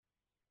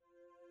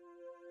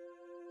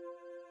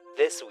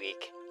This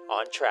week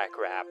on Track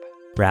Wrap.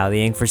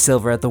 Rallying for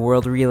silver at the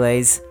World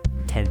Relays,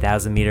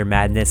 10,000 meter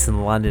madness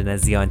in London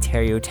as the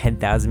Ontario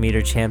 10,000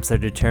 meter champs are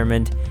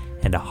determined,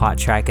 and a hot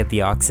track at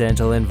the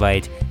Occidental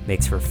Invite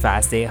makes for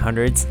fast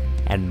 800s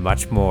and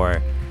much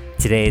more.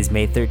 Today is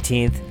May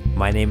 13th.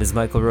 My name is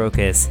Michael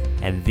Rokas,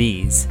 and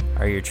these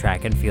are your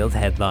track and field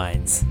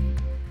headlines.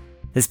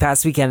 This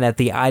past weekend at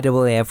the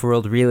IAAF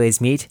World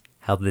Relays meet,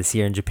 held this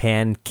year in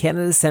Japan,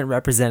 Canada sent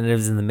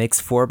representatives in the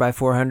mixed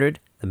 4x400,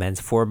 the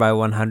men's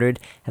 4x100,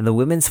 and the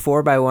women's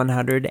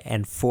 4x100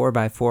 and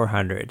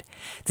 4x400.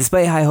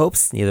 Despite high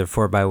hopes, neither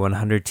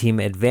 4x100 team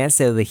advanced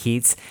out of the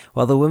heats,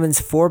 while the women's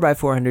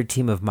 4x400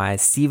 team of Maya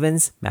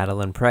Stevens,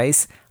 Madeline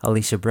Price,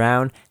 Alicia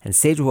Brown, and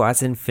Sage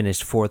Watson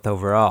finished fourth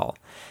overall.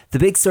 The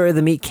big story of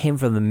the meet came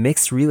from the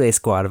mixed relay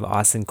squad of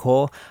Austin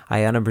Cole,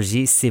 Ayana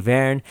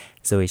Brigitte-Siverne,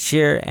 Zoe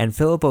Shear, and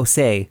Philip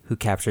Osei, who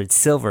captured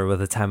silver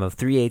with a time of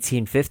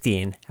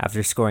 3:18.15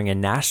 after scoring a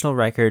national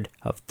record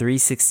of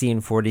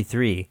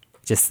 3:16.43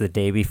 just the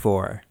day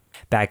before.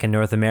 Back in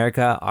North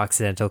America,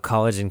 Occidental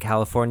College in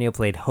California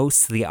played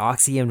host to the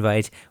Oxy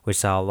Invite, which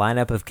saw a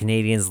lineup of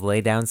Canadians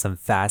lay down some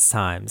fast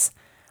times.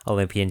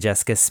 Olympian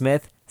Jessica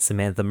Smith,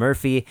 Samantha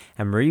Murphy,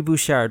 and Marie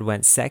Bouchard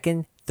went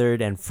second,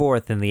 third, and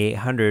fourth in the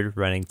 800,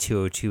 running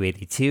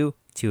 2:02.82,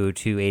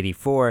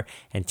 2:02.84,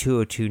 and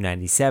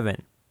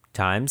 2:02.97.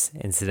 Times,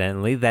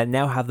 incidentally, that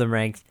now have them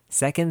ranked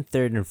second,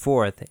 third, and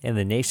fourth in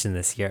the nation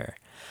this year.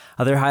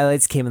 Other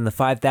highlights came in the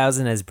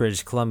 5,000 as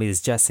British Columbia's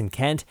Justin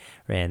Kent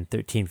ran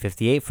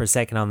 13:58 for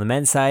second on the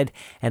men's side,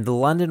 and the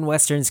London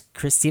Western's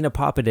Christina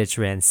Popadich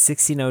ran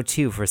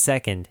 16:02 for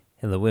second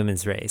in the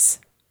women's race.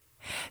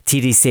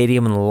 TD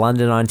Stadium in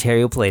London,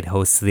 Ontario played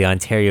host to the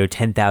Ontario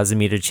 10,000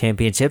 meter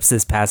championships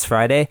this past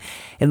Friday.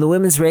 In the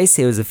women's race,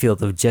 it was a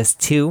field of just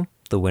two.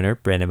 The winner,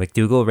 Brandon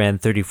McDougall, ran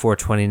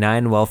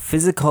 34:29, while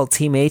physical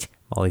teammate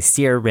Molly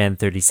Steer ran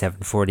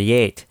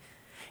 37:48.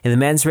 In the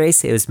men's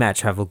race, it was Matt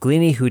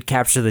Travaglini who'd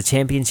capture the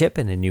championship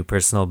in a new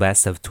personal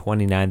best of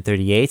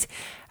 29:38.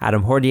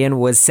 Adam Hordian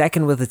was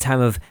second with a time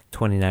of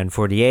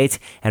 29:48,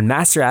 and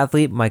master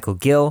athlete Michael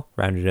Gill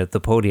rounded out the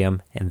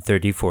podium in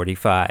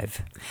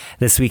 30:45.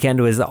 This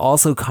weekend was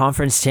also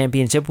conference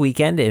championship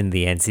weekend in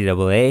the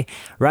NCAA.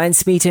 Ryan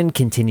Smeaton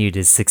continued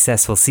his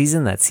successful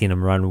season that's seen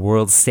him run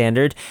world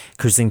standard,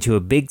 cruising to a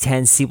Big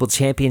Ten Steeple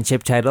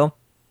Championship title,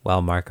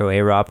 while Marco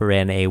Arop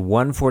ran a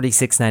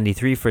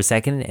 1:46.93 for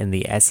second in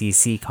the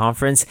SEC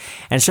Conference,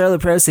 and Charlotte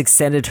Proust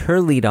extended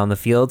her lead on the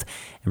field,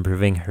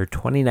 improving her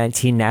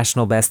 2019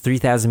 national best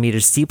 3,000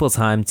 meter steeple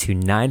time to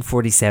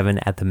 9:47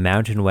 at the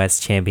Mountain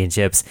West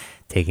Championships,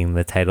 taking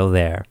the title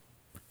there.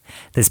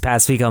 This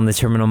past week on the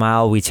Terminal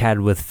Mile, we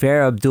chatted with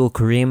Farah Abdul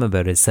Karim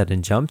about his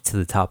sudden jump to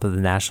the top of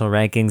the national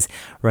rankings,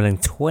 running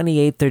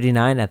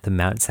 28:39 at the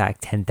Mount Sac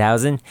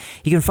 10,000.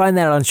 You can find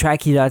that on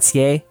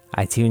tracky.ca,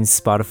 iTunes,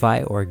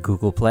 Spotify, or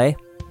Google Play.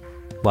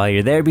 While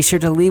you're there, be sure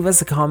to leave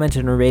us a comment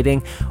and a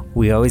rating.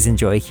 We always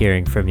enjoy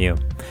hearing from you.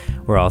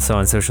 We're also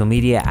on social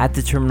media at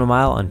The Terminal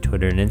Mile on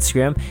Twitter and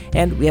Instagram,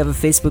 and we have a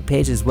Facebook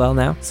page as well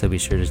now, so be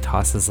sure to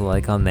toss us a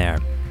like on there.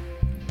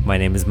 My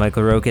name is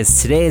Michael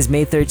Rokas. Today is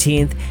May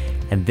 13th,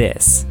 and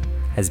this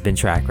has been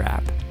Track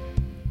Wrap.